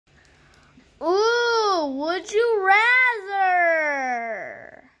Would you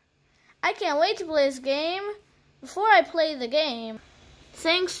rather? I can't wait to play this game. Before I play the game,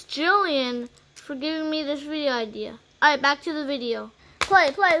 thanks Jillian for giving me this video idea. Alright, back to the video.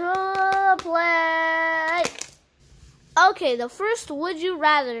 Play. Okay, the first would you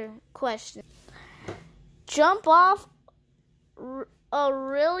rather question. Jump off a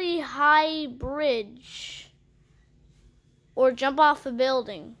really high bridge or jump off a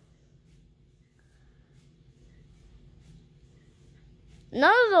building.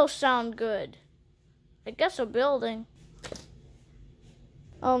 None of those sound good. I guess a building.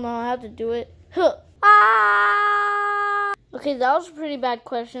 Oh no, I have to do it. Huh. Ah! Okay, that was a pretty bad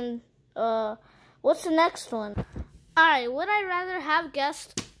question. What's the next one? Alright, would I rather have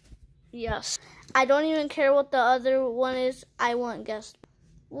guests? Yes. I don't even care what the other one is. I want guests.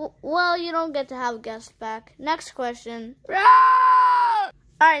 Well, you don't get to have guests back. Next question.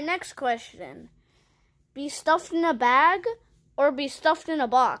 Alright, next question. Be stuffed in a bag or be stuffed in a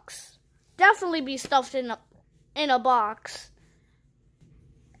box? Definitely be stuffed in a box.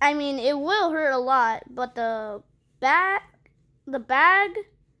 I mean, it will hurt a lot, but the bag,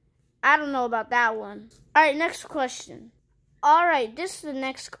 I don't know about that one. All right, next question. All right, this is the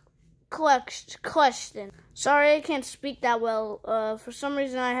next question. Sorry, I can't speak that well. For some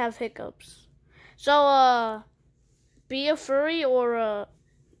reason, I have hiccups. So, be a furry or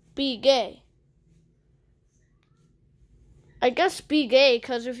be gay? I guess be gay,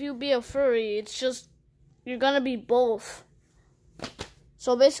 because if you be a furry, it's just, you're going to be both.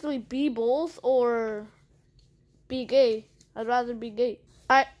 So basically, be both or be gay. I'd rather be gay.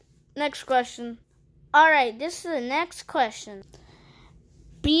 Alright, next question. Alright, this is the next question.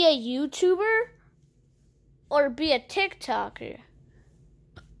 Be a YouTuber or be a TikToker?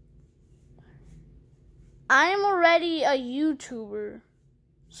 I'm already a YouTuber,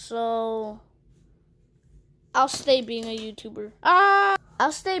 so I'll stay being a YouTuber.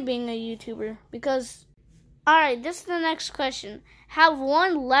 I'll stay being a YouTuber because... Alright, this is the next question. Have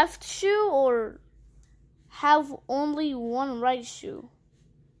one left shoe or have only one right shoe?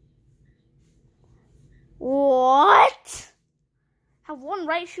 What? Have one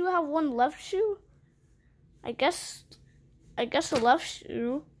right shoe, have one left shoe? I guess a left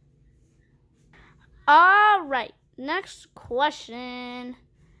shoe. Alright, next question.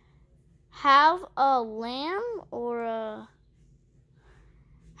 Have a lamb or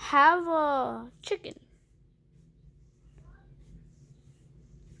have a chicken?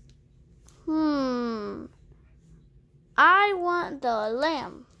 I want the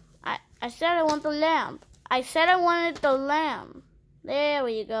lamb. I said I want the lamb. I said I wanted the lamb. There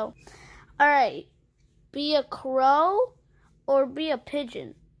we go. Alright. Be a crow or be a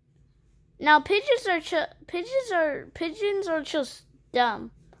pigeon? Now pigeons are just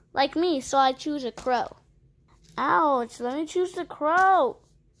dumb. Like me, so I choose a crow. Ouch, let me choose the crow.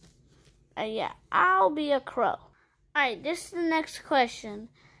 Yeah, I'll be a crow. Alright, this is the next question.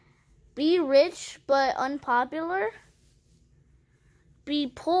 Be rich but unpopular. Be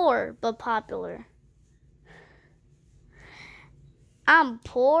poor but popular. I'm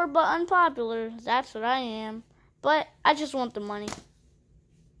poor but unpopular. That's what I am. But I just want the money.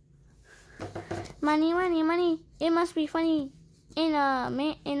 Money, money, money. It must be funny in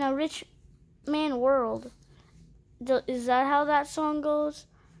a rich man world. Is that how that song goes?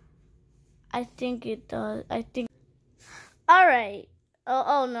 I think it does. Alright.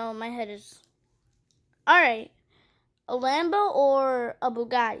 Oh no, my head is... Alright. A Lambo or a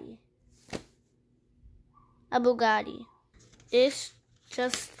Bugatti? A Bugatti. It's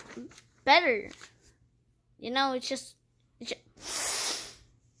just better. You know, it's just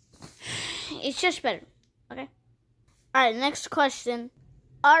better. Okay? Alright, next question.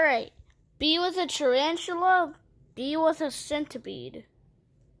 Alright. Be with a tarantula, be with a centipede.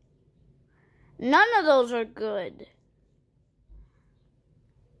 None of those are good.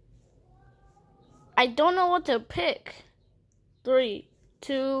 I don't know what to pick. 3,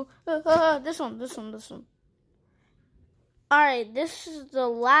 2, this one. Alright, this is the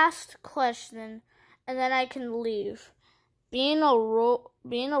last question, and then I can leave. Being a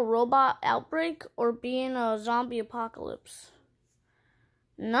robot outbreak or being a zombie apocalypse?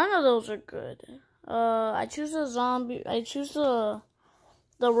 None of those are good. I choose the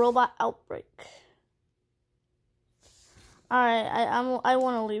robot outbreak. Alright, I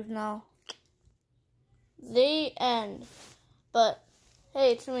want to leave now. The end. But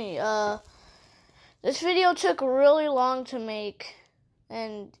hey, it's me. This video took really long to make,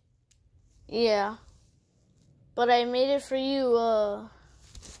 and yeah. But I made it for you,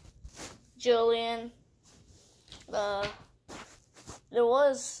 Jillian. It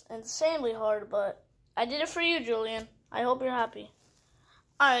was insanely hard, but I did it for you, Julian. I hope you're happy.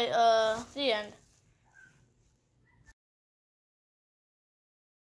 Alright, the end.